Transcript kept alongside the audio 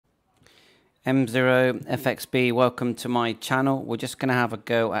M0FXB, welcome to my channel. We're just going to have a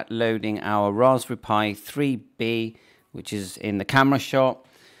go at loading our Raspberry Pi 3B, which is in the camera shot,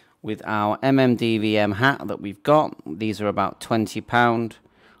 with our MMDVM hat that we've got. These are about £20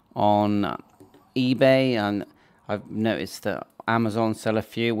 on eBay, and I've noticed that Amazon sell a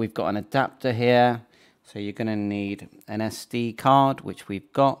few. We've got an adapter here, so you're going to need an SD card, which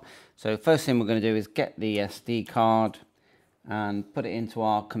we've got. So first thing we're going to do is get the SD card and put it into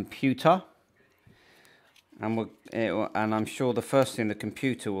our computer. And I'm sure the first thing the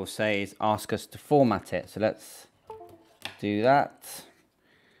computer will say is ask us to format it. So let's do that.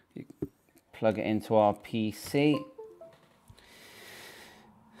 Plug it into our PC.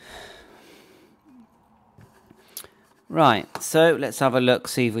 Right, so let's have a look,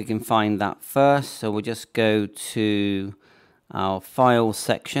 see if we can find that first. So we'll just go to our files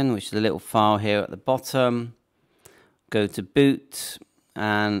section, which is a little file here at the bottom. Go to boot,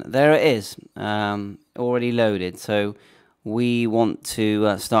 and there it is, already loaded. So we want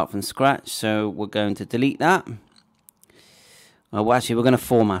to start from scratch, so we're going to delete that. Well, actually, we're going to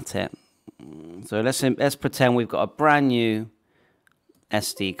format it. So let's pretend we've got a brand new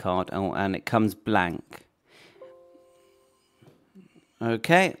SD card, and it comes blank.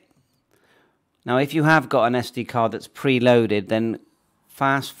 Okay. Now, if you have got an SD card that's preloaded, then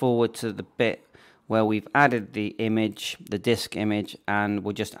fast forward to the bit where we've added the image, the disk image, and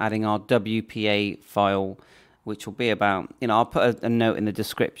we're just adding our WPA file, which will be about, I'll put a note in the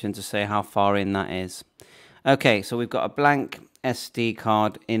description to say how far in that is. Okay, so we've got a blank SD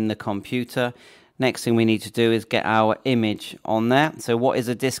card in the computer. Next thing we need to do is get our image on there. So what is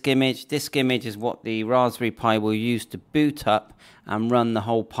a disk image? Disk image is what the Raspberry Pi will use to boot up and run the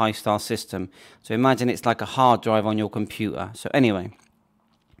whole Pi-Star system. So imagine it's like a hard drive on your computer. So anyway,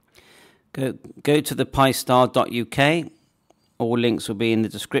 go to the pistar.uk. All links will be in the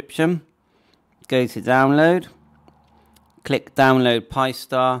description. Go to download. Click download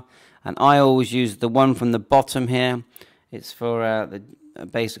Pi-Star. And I always use the one from the bottom here. It's for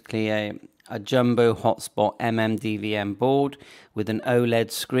basically a jumbo hotspot MMDVM board with an OLED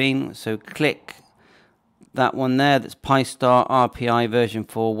screen. So click that one there. That's Pi-Star RPI version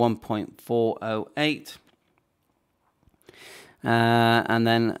 4 1.408. And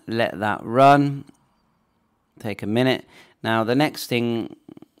then let that run. Take a minute. Now the next thing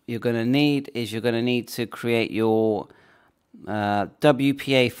you're going to need is to create your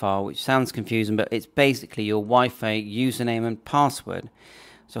WPA file, which sounds confusing, but it's basically your Wi-Fi username and password.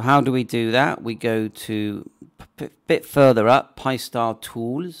 So how do we do that? We go to a bit further up, Pi-Star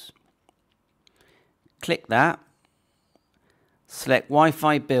Tools. Click that. Select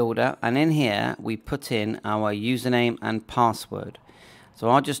Wi-Fi Builder, and in here we put in our username and password. So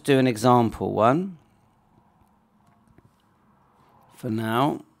I'll just do an example one for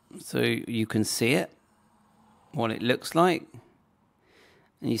now, so you can see it, what it looks like.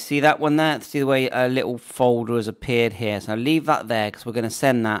 And you see that one there? See the way a little folder has appeared here. So I'll leave that there because we're going to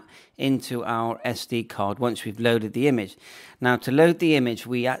send that into our SD card once we've loaded the image. Now, to load the image,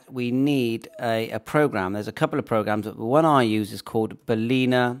 we need a program. There's a couple of programs, but the one I use is called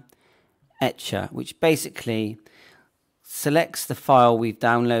Balena Etcher, which basically selects the file we've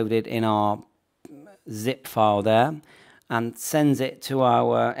downloaded in our zip file there and sends it to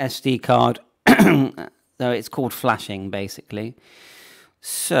our SD card. So it's called flashing, basically.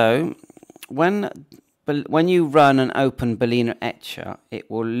 So when you run and open Balena Etcher,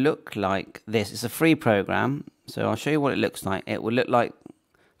 it will look like this. It's a free program, so I'll show you what it looks like. It will look like,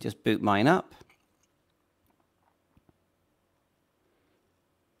 just boot mine up.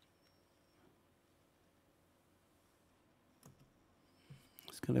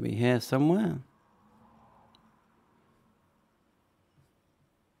 It's going to be here somewhere.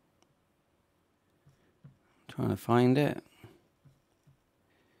 Trying to find it.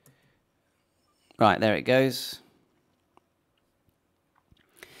 Right, there it goes.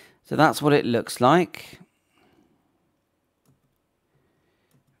 So that's what it looks like.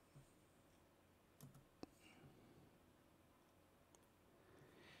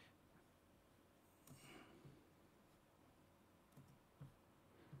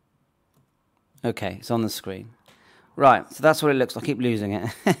 Okay, it's on the screen. Right, so that's what it looks like. I keep losing it.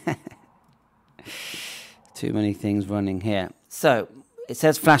 Too many things running here. So it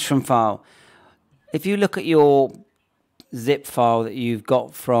says flash from file. If you look at your zip file that you've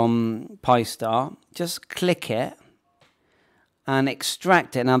got from Pi-Star, just click it and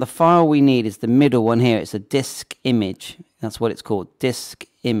extract it. Now the file we need is the middle one here. It's a disk image. That's what it's called, disk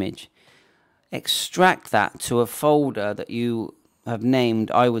image. Extract that to a folder that you have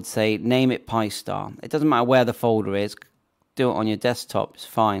named. I would say name it Pi-Star. It doesn't matter where the folder is. Do it on your desktop. It's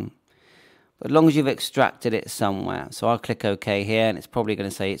fine. But as long as you've extracted it somewhere. So I'll click OK here, and it's probably going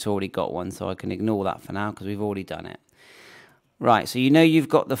to say it's already got one, so I can ignore that for now because we've already done it. Right, so you know you've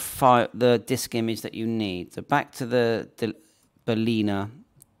got the disk image that you need. So back to the Berliner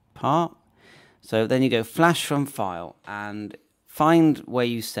part. So then you go flash from file and find where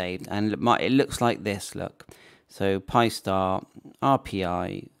you saved, and it looks like this, look. So PyStar,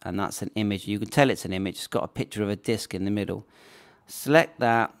 RPI, and that's an image. You can tell it's an image. It's got a picture of a disk in the middle. Select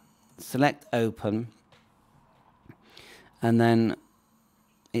that, select open, and then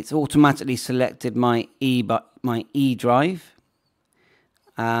it's automatically selected my E drive,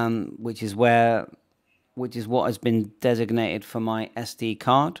 which is what has been designated for my SD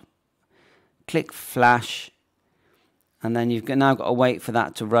card. Click flash, and then you've now got to wait for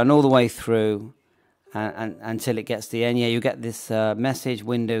that to run all the way through and until it gets to the end. Yeah, you get this message,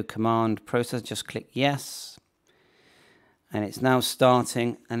 window command process. Just click yes, and it's now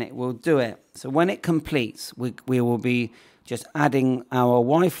starting, and it will do it. So when it completes, we will be just adding our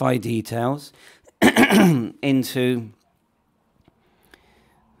Wi-Fi details into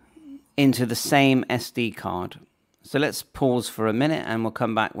the same SD card. So let's pause for a minute and we'll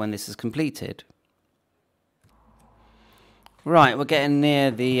come back when this is completed. Right, we're getting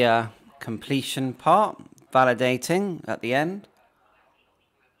near the completion part, validating at the end.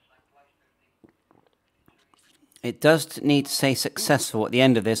 It does need to say successful at the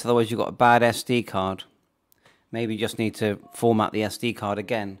end of this, otherwise you've got a bad SD card. Maybe you just need to format the SD card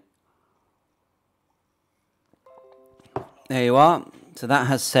again. There you are. So that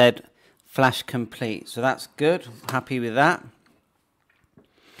has said flash complete. So that's good. Happy with that.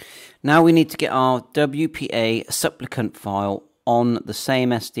 Now we need to get our WPA supplicant file on the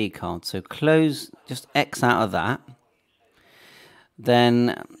same SD card. So close, just X out of that.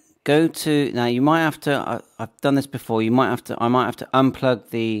 Then go to, now you might have to, I've done this before, I might have to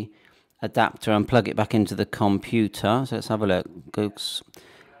unplug the adapter and plug it back into the computer. So let's have a look. Go,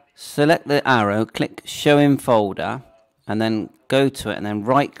 select the arrow, click show in folder, and then go to it and then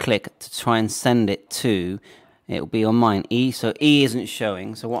right click to try and send it to, it'll be on mine, E. So E isn't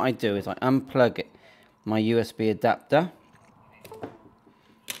showing. So what I do is I unplug it, my USB adapter,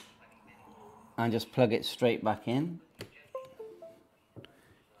 and just plug it straight back in.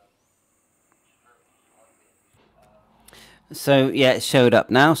 So yeah, it showed up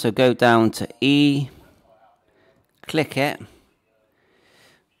now. So go down to E, click it.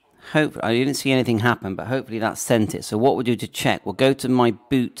 Hopefully, I didn't see anything happen, but hopefully that sent it. So what we'll do to check, we'll go to my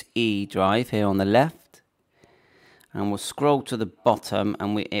boot E drive here on the left, and we'll scroll to the bottom,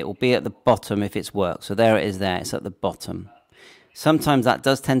 and it will be at the bottom if it's worked. So there it is there, it's at the bottom. Sometimes that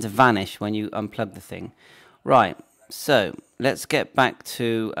does tend to vanish when you unplug the thing. Right, so let's get back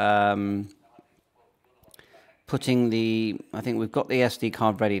to putting the, I think we've got the SD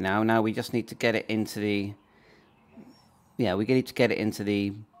card ready now. Now we just need to get it into the, yeah, we need to get it into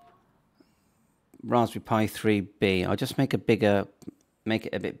the Raspberry Pi 3B. I'll just make it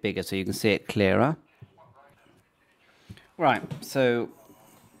a bit bigger so you can see it clearer. Right, so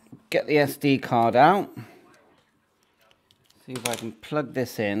get the SD card out. See if I can plug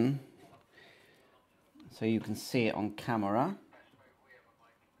this in so you can see it on camera.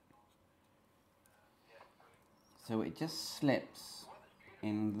 So it just slips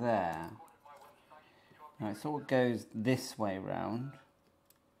in there. Now it sort of goes this way round.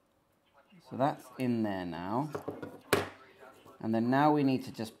 So that's in there now. And then now we need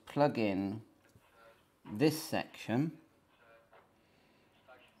to just plug in this section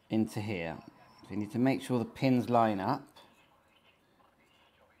into here. So you need to make sure the pins line up.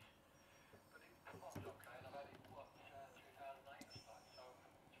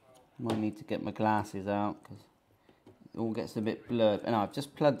 Might need to get my glasses out because it all gets a bit blurred. And I've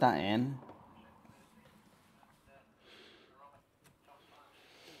just plugged that in.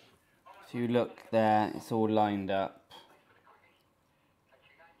 If you look there, it's all lined up.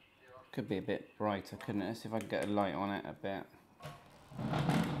 Could be a bit brighter, couldn't it? Let's see if I can get a light on it a bit.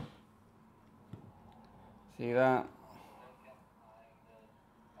 See that?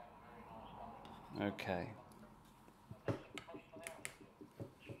 Okay.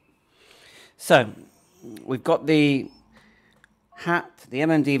 So, we've got the hat, the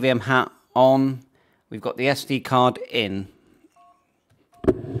MMDVM hat on. We've got the SD card in.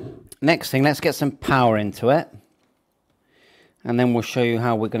 Next thing, let's get some power into it. And then we'll show you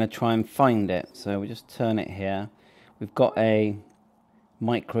how we're going to try and find it. So we just turn it here. We've got a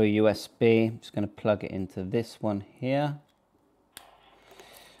micro USB. I'm just going to plug it into this one here.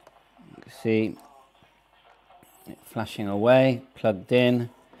 You can see it flashing away, plugged in.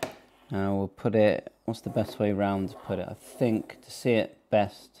 Now we'll put it, what's the best way round to put it? I think to see it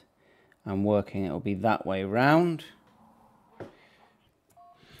best, I'm working, it will be that way round.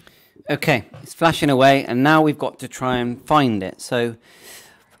 Okay, it's flashing away, and now we've got to try and find it. So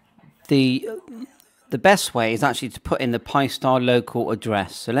the best way is actually to put in the Pi-Star local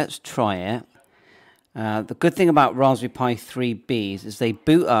address. So let's try it. The good thing about Raspberry Pi 3Bs is they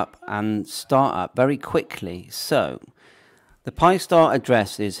boot up and start up very quickly. So the Pi-Star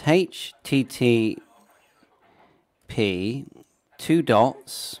address is http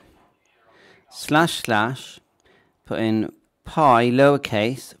 // put in pi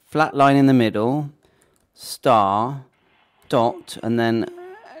lowercase, flat line in the middle, star, dot, and then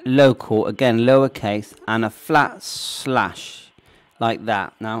local, again lowercase, and a flat slash, like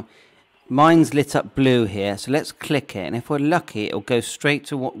that. Now, mine's lit up blue here, so let's click it, and if we're lucky, it'll go straight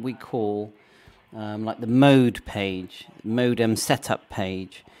to what we call like the mode page, modem setup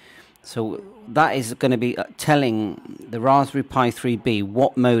page. So that is going to be telling the Raspberry Pi 3B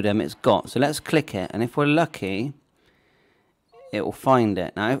what modem it's got. So let's click it, and if we're lucky, it will find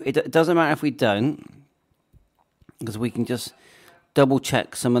it. Now, it doesn't matter if we don't, because we can just double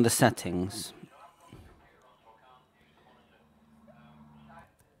check some of the settings.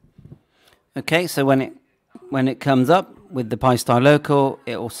 Okay, so when it comes up with the Pi-Star local,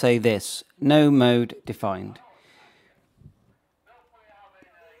 it will say this: no mode defined.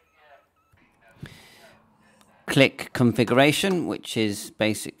 Click configuration, which is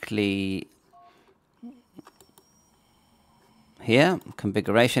basically here,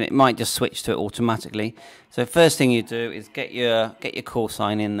 configuration. It might just switch to it automatically. So first thing you do is get your call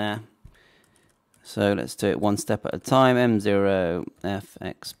sign in there. So let's do it one step at a time.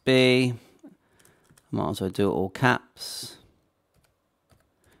 M0FXB. Might also do it all caps.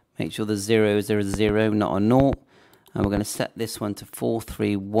 Make sure the 0 is a 0, not a 0. And we're going to set this one to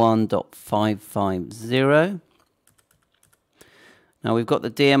 431.550. Now we've got the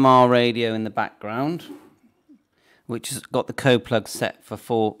DMR radio in the background, which has got the code plug set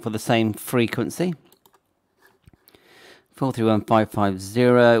for the same frequency.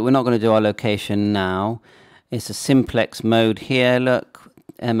 431.550. We're not going to do our location now. It's a simplex mode here. Look,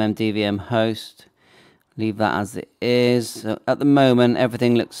 MMDVM host. Leave that as it is. So at the moment,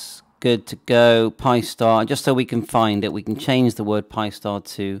 everything looks good to go. Pi-Star. Just so we can find it, we can change the word Pi-Star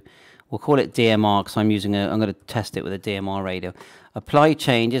to, we'll call it DMR, because I'm going to test it with a DMR radio. Apply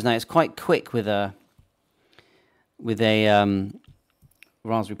changes. Now it's quite quick with a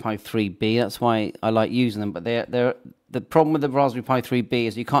Raspberry Pi 3B. That's why I like using them. But the problem with the Raspberry Pi 3B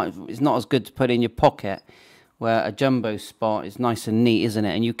is it's not as good to put in your pocket, where a jumbo spot is nice and neat, isn't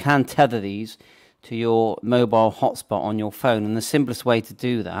it? And you can tether these to your mobile hotspot on your phone. And the simplest way to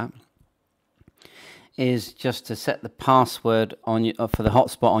do that is just to set the password on for the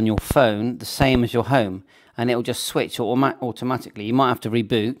hotspot on your phone the same as your home, and it will just switch automatically. You might have to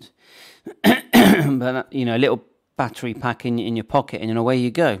reboot, but you know, a little battery pack in your pocket, and away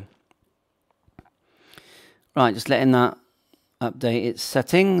you go. Right, just letting that update its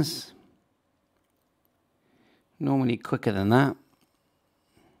settings. Normally quicker than that.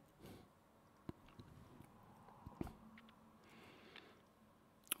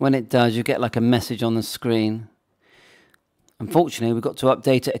 When it does, you get like a message on the screen. Unfortunately, we've got to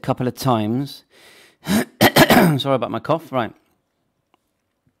update it a couple of times. Sorry about my cough. Right.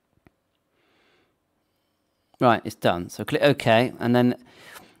 Right, it's done. So click OK. And then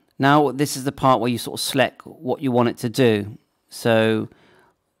now this is the part where you sort of select what you want it to do. So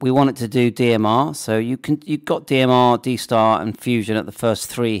we want it to do DMR. So you've got DMR, D-Star, and Fusion at the first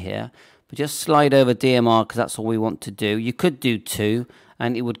 3 here. But just slide over DMR because that's all we want to do. You could do 2.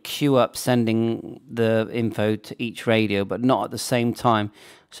 And it would queue up sending the info to each radio, but not at the same time.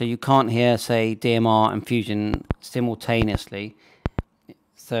 So you can't hear, say, DMR and Fusion simultaneously.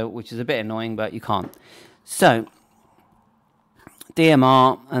 So, which is a bit annoying, but you can't. So,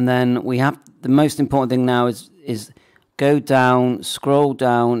 DMR, and then we have the most important thing now is go down, scroll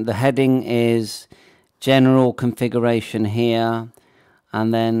down. The heading is general configuration here.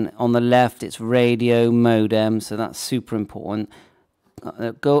 And then on the left, it's radio modem. So that's super important.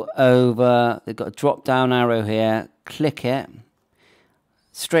 Go over, they've got a drop down arrow here, click it.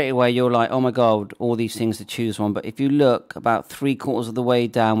 Straight away you're like, oh my god, all these things to choose from. But if you look about 3/4 of the way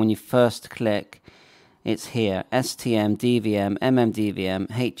down when you first click, it's here: STM, DVM, MMDVM,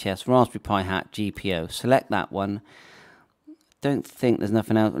 HS, Raspberry Pi Hat, GPO. Select that one. Don't think there's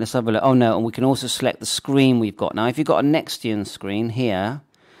nothing else. Let's have a look. Oh no, and we can also select the screen we've got. Now if you've got a Nextion screen here,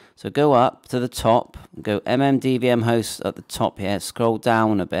 so go up to the top, go MMDVM host at the top here, scroll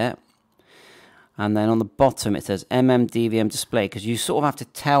down a bit, and then on the bottom it says MMDVM display, because you sort of have to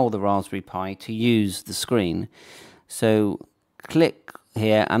tell the Raspberry Pi to use the screen. So click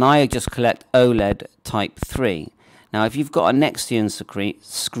here, and I just collect OLED type 3. Now, if you've got a Nextion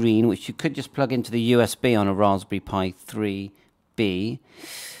screen, which you could just plug into the USB on a Raspberry Pi 3B,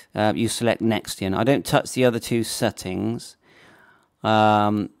 you select Nextion. I don't touch the other two settings,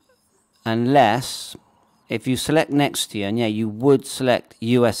 unless, if you select Nextion, yeah, you would select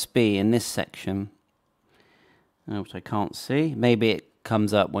USB in this section, which I can't see. Maybe it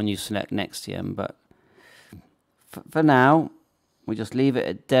comes up when you select Nextion, but for now, we just leave it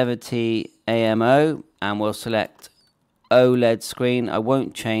at Devotee AMO, and we'll select OLED screen. I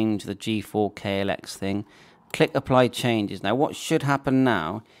won't change the G4 KLX thing. Click Apply Changes. Now, what should happen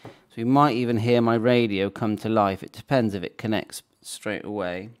now, so you might even hear my radio come to life. It depends if it connects straight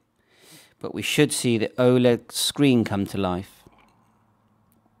away. But we should see the OLED screen come to life.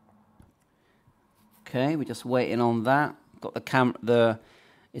 Okay, we're just waiting on that. Got the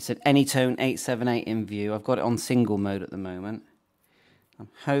it's an Anytone 878 in view. I've got it on single mode at the moment. I'm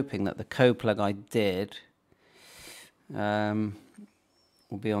hoping that the code plug I did will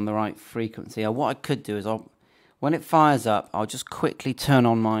be on the right frequency. What I could do is, when it fires up, I'll just quickly turn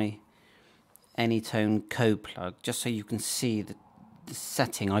on my Anytone code plug, just so you can see the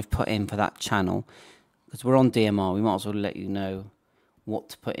setting I've put in for that channel. Because we're on DMR, we might as well let you know what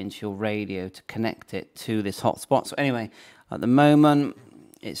to put into your radio to connect it to this hotspot. So anyway, at the moment,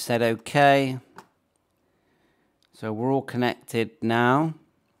 it said OK. So we're all connected now.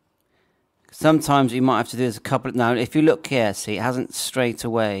 Sometimes you might have to do this a couple of... Now, if you look here, see, it hasn't straight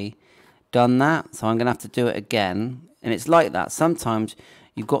away done that. So I'm going to have to do it again. And it's like that. Sometimes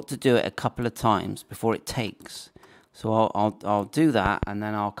you've got to do it a couple of times before it takes. So I'll do that, and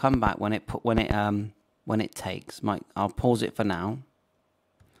then I'll come back when it takes. I'll pause it for now.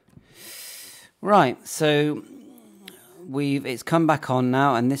 Right, so it's come back on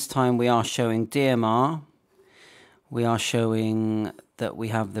now, and this time we are showing DMR. We are showing that we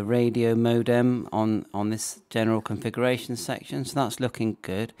have the radio modem on this general configuration section, so that's looking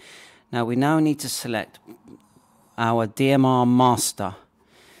good. Now we need to select our DMR master.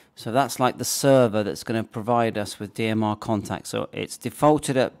 So that's like the server that's going to provide us with DMR contacts. So it's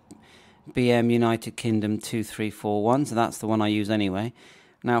defaulted at BM United Kingdom 2341, so that's the one I use anyway.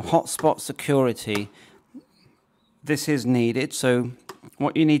 Now, hotspot security, this is needed. So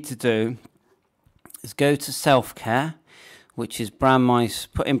what you need to do is go to self-care, which is put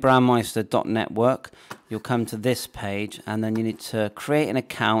in brandmeister.network. You'll come to this page, and then you need to create an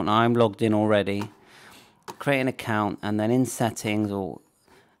account. I'm logged in already. Create an account, and then in settings, or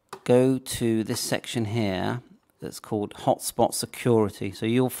go to this section here that's called hotspot security. So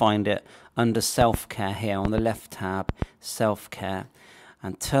you'll find it under self-care here on the left tab, self-care,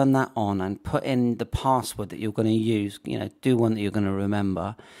 and turn that on and put in the password that you're going to use. Do one that you're going to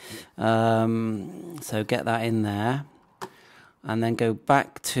remember. So get that in there, and then go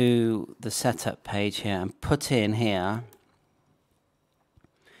back to the setup page here and put in here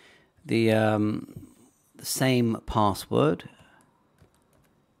the same password.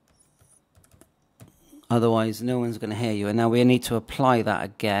 Otherwise, no one's going to hear you. And now we need to apply that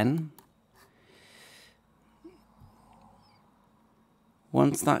again.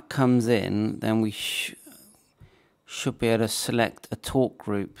 Once that comes in, then we should be able to select a talk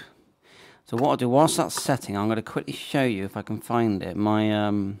group. So what I'll do, whilst that's setting, I'm going to quickly show you, if I can find it, my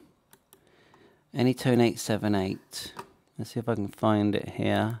Anytone 878. Let's see if I can find it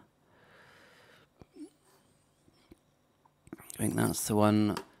here. I think that's the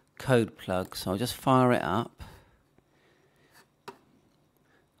one, code plug. So I'll just fire it up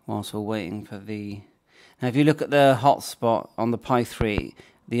whilst we're waiting for the... Now, if you look at the hotspot on the Pi 3,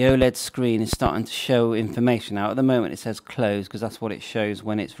 the OLED screen is starting to show information. Now, at the moment, it says close, because that's what it shows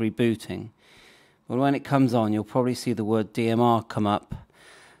when it's rebooting. But when it comes on, you'll probably see the word DMR come up.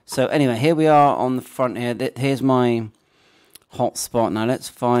 So anyway, here we are on the front here. Here's my hotspot. Now, let's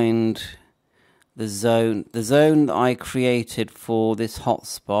find the zone. The zone that I created for this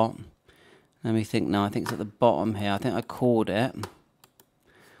hotspot. Let me think now. I think it's at the bottom here. I think I called it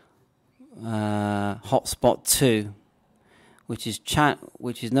hotspot 2, which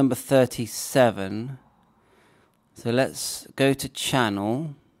is number 37. So let's go to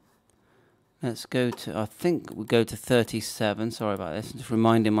channel. Let's go to, I think we go to 37. Sorry about this. I'm just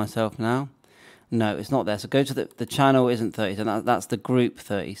reminding myself now. No, it's not there. So go to the channel isn't 37. That's the group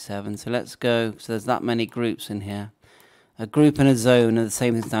 37. So let's go. So there's that many groups in here. A group and a zone are the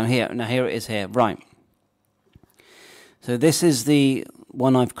same things down here. Now here it is here. Right. So this is the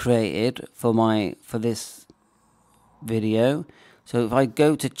one I've created for this video. So if I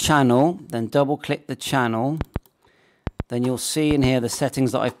go to channel, then double click the channel, then you'll see in here the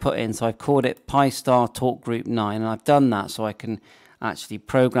settings that I've put in. So I've called it Pi Star Talk Group 9, and I've done that so I can actually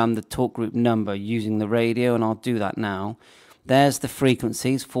program the talk group number using the radio, and I'll do that now. There's the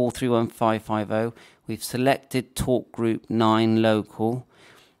frequencies, 431550. We've selected talk group 9 local,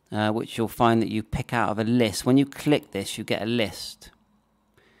 which you'll find that you pick out of a list. When you click this, you get a list,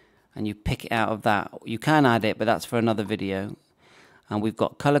 and you pick it out of that. You can add it, but that's for another video. And we've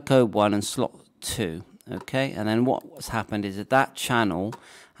got color code 1 and slot 2. Okay, and then what's happened is that channel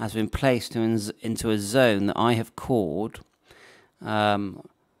has been placed into a zone that I have called hotspot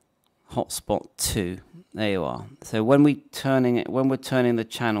 2. There you are. So when we're turning the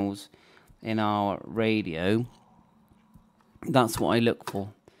channels in our radio, that's what I look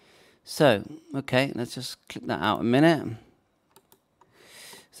for. So okay, let's just click that out a minute.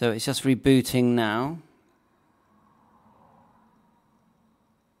 So it's just rebooting now.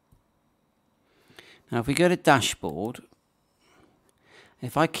 Now if we go to dashboard,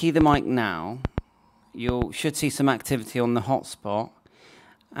 if I key the mic now, you should see some activity on the hotspot,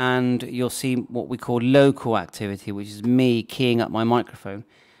 and you'll see what we call local activity, which is me keying up my microphone.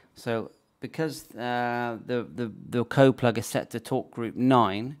 So because the code plug is set to talk group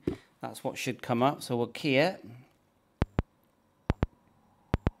 9, that's what should come up. So we'll key it.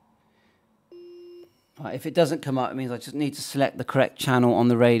 If it doesn't come up, it means I just need to select the correct channel on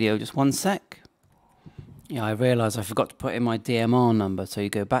the radio. Just one sec. Yeah, I realised I forgot to put in my DMR number. So you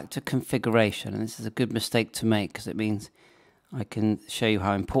go back to configuration, and this is a good mistake to make because it means I can show you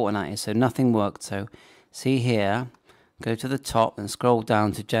how important that is. So nothing worked. So see here, go to the top and scroll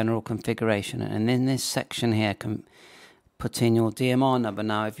down to general configuration, and in this section here, put in your DMR number.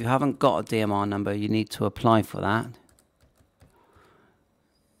 Now, if you haven't got a DMR number, you need to apply for that.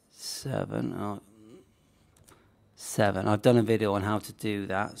 7. I've done a video on how to do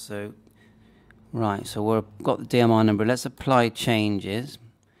that. So right, so we've got the DMR number. Let's apply changes.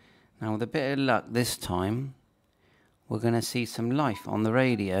 Now, with a bit of luck this time, we're going to see some life on the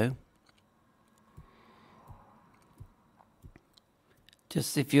radio.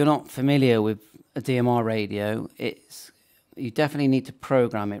 Just if you're not familiar with a DMR radio, you definitely need to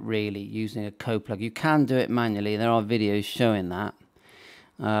program it really using a code plug. You can do it manually. There are videos showing that.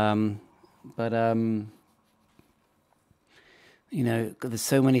 You know, there's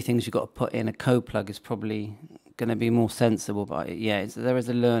so many things you've got to put in. A code plug is probably going to be more sensible, but yeah, there is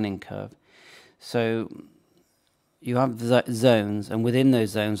a learning curve. So you have zones, and within those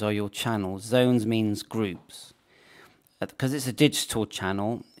zones are your channels. Zones means groups. Because it's a digital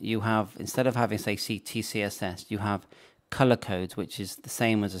channel, you have, instead of having, say, CT, CSS, you have color codes, which is the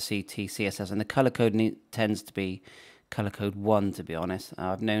same as a CT, CSS, and the color code tends to be color code 1, to be honest.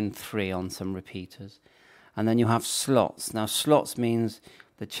 I've known 3 on some repeaters. And then you have slots. Now, slots means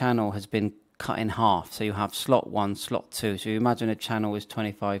the channel has been cut in half. So you have slot 1, slot 2. So you imagine a channel is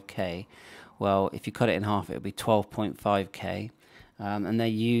 25K. Well, if you cut it in half, it would be 12.5K. And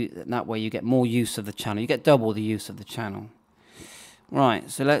that way you get more use of the channel. You get double the use of the channel.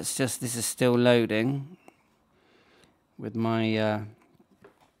 Right, so let's just, this is still loading with my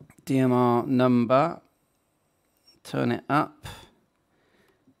DMR number. Turn it up.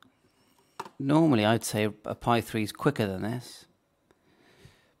 Normally I'd say a PI3 is quicker than this.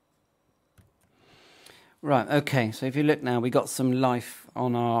 Right, okay, so if you look now, we got some life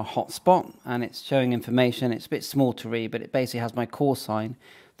on our hotspot, and it's showing information. It's a bit small to read, but it basically has my call sign,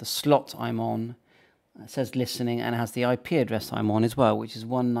 the slot I'm on, it says listening, and it has the IP address I'm on as well, which is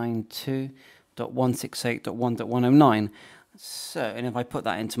 192.168.1.109. So, and if I put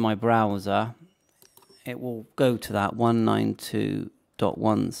that into my browser, it will go to that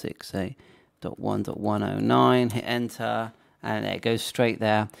 192.168.1.109, hit enter, and it goes straight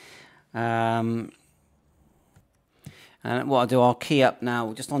there. And what I'll do, I'll key up now,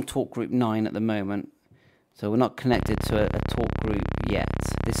 we're just on talk group 9 at the moment. So we're not connected to a talk group yet.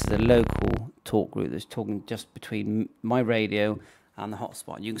 This is a local talk group that's talking just between my radio and the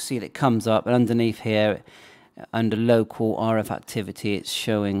hotspot. You can see that it comes up, and underneath here, under local RF activity, it's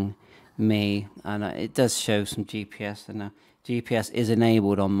showing me. And it does show some GPS, and GPS is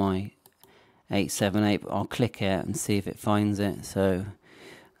enabled on my 878. I'll click it and see if it finds it. So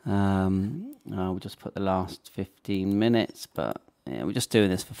we'll just put the last 15 minutes, but yeah, we're just doing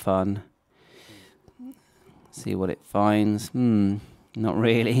this for fun. See what it finds. Not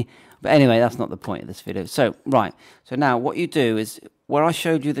really. But anyway, that's not the point of this video. So, right. So now what you do is, where I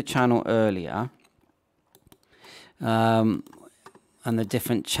showed you the channel earlier, and the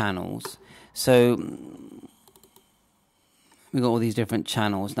different channels. So we've got all these different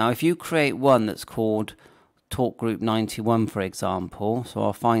channels. Now, if you create one that's called Talk Group 91, for example, so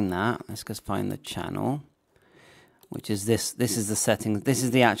I'll find that. Let's just find the channel, which is this. This is the settings. This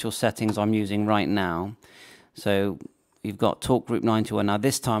is the actual settings I'm using right now. So you've got talk group 91. Now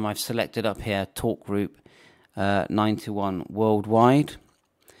this time I've selected up here talk group 91 worldwide.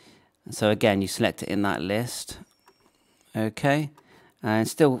 So again, you select it in that list. Okay, and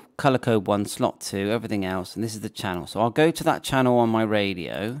still color code 1, slot 2, everything else, and this is the channel. So I'll go to that channel on my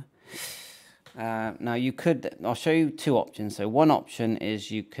radio. Now I'll show you two options. So one option is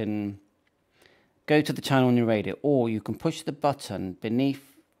you can go to the channel on your radio, or you can push the button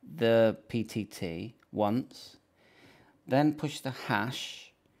beneath the PTT once, then push the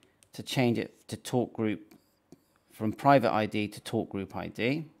hash to change it to talk group, from private ID to talk group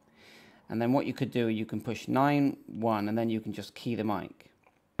ID. And then what you could do, you can push 9-1 and then you can just key the mic.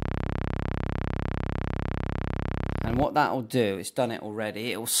 And what that'll do, it's done it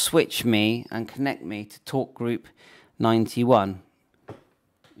already, it will switch me and connect me to talk group 91.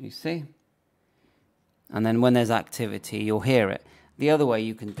 You see? And then when there's activity, you'll hear it. The other way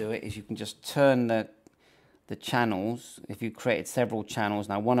you can do it is you can just turn the channels. If you created several channels,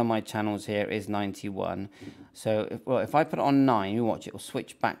 now one of my channels here is 91. So if I put it on 9, you watch, it will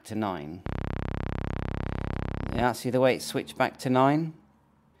switch back to 9. Yeah, see the way it switched back to 9?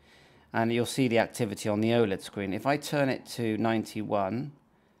 And you'll see the activity on the OLED screen. If I turn it to 91,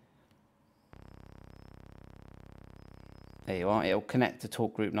 there you are, it'll connect to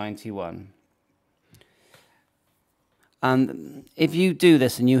talk group 91. And if you do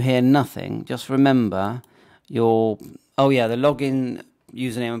this and you hear nothing, just remember the login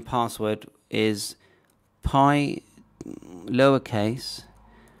username and password is pi lowercase.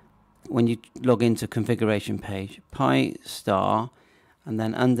 When you log into configuration page, pi star, and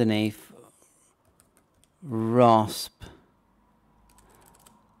then underneath raspberry.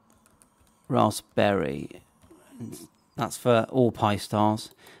 That's for all pi stars.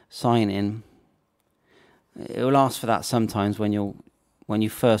 Sign in. It will ask for that sometimes when you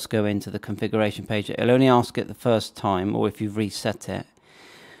first go into the configuration page. It'll only ask it the first time, or if you've reset it.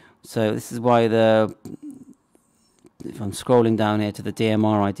 So this is why if I'm scrolling down here to the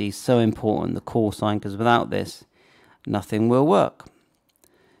DMR ID, is so important, the call sign, because without this, nothing will work.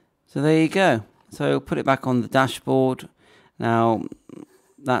 So there you go. So put it back on the dashboard. Now,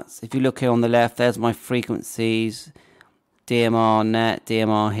 if you look here on the left, there's my frequencies. DMR net,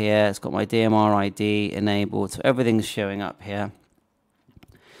 DMR here, it's got my DMR ID enabled, so everything's showing up here.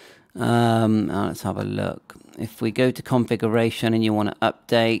 Now let's have a look. If we go to configuration and you want to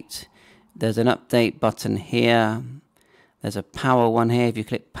update, there's an update button here. There's a power one here. If you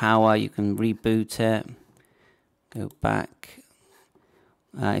click power, you can reboot it. Go back.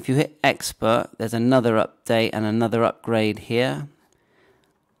 If you hit expert, there's another update and another upgrade here.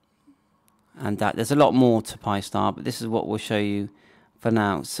 And there's a lot more to Pi-Star, but this is what we'll show you for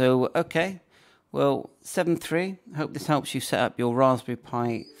now. So, okay, well, 7.3. Hope this helps you set up your Raspberry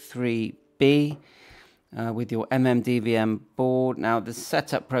Pi 3B with your MMDVM board. Now, the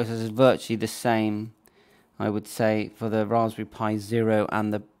setup process is virtually the same, I would say, for the Raspberry Pi Zero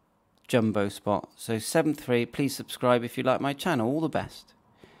and the Jumbo Spot. So, 7.3, please subscribe if you like my channel. All the best.